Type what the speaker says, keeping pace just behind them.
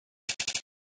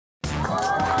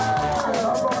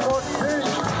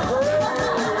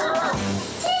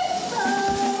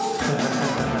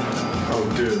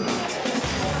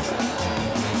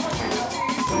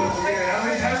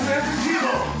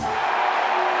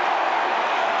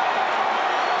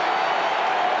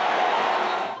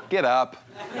Get up.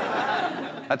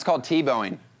 That's called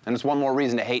Tebowing. And it's one more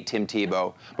reason to hate Tim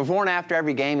Tebow. Before and after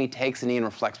every game, he takes a knee and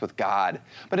reflects with God.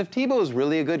 But if Tebow was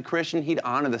really a good Christian, he'd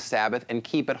honor the Sabbath and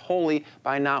keep it holy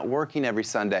by not working every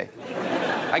Sunday.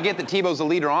 I get that Tebow's a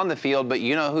leader on the field, but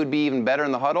you know who'd be even better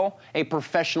in the huddle? A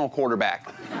professional quarterback.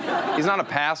 He's not a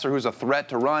passer who's a threat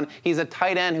to run. He's a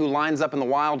tight end who lines up in the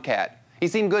Wildcat. He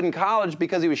seemed good in college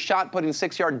because he was shot putting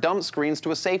 6-yard dump screens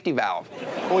to a safety valve.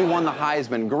 Oh, he won the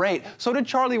Heisman. Great. So did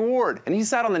Charlie Ward, and he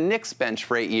sat on the Knicks bench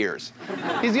for 8 years.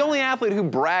 He's the only athlete who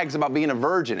brags about being a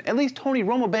virgin. At least Tony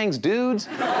Romo bangs dudes.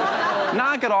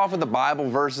 Knock it off with the Bible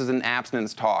verses and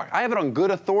abstinence talk. I have it on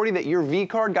good authority that your V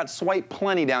card got swiped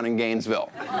plenty down in Gainesville.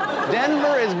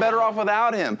 Denver is better off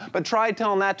without him, but try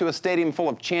telling that to a stadium full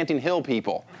of chanting hill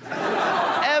people.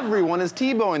 Everyone is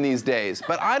Tebowing these days,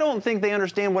 but I don't think they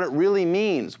understand what it really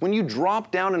means. When you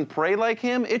drop down and pray like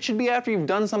him, it should be after you've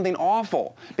done something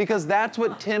awful, because that's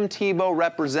what Tim Tebow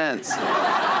represents.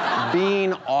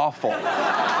 Being awful.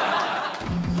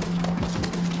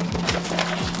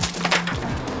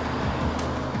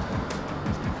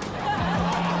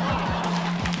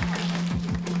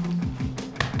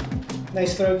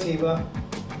 Nice throw, Tebow.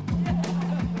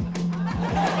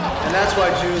 And that's why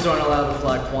Jews aren't allowed to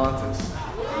fly Qantas.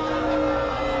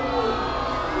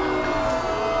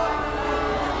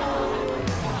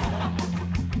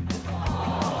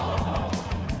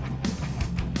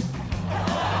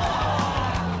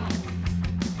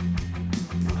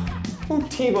 Who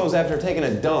Tebows after taking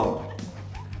a dump?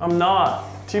 I'm not.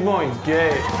 Tebowing's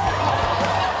gay. All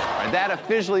right, that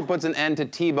officially puts an end to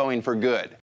Tebowing for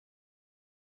good.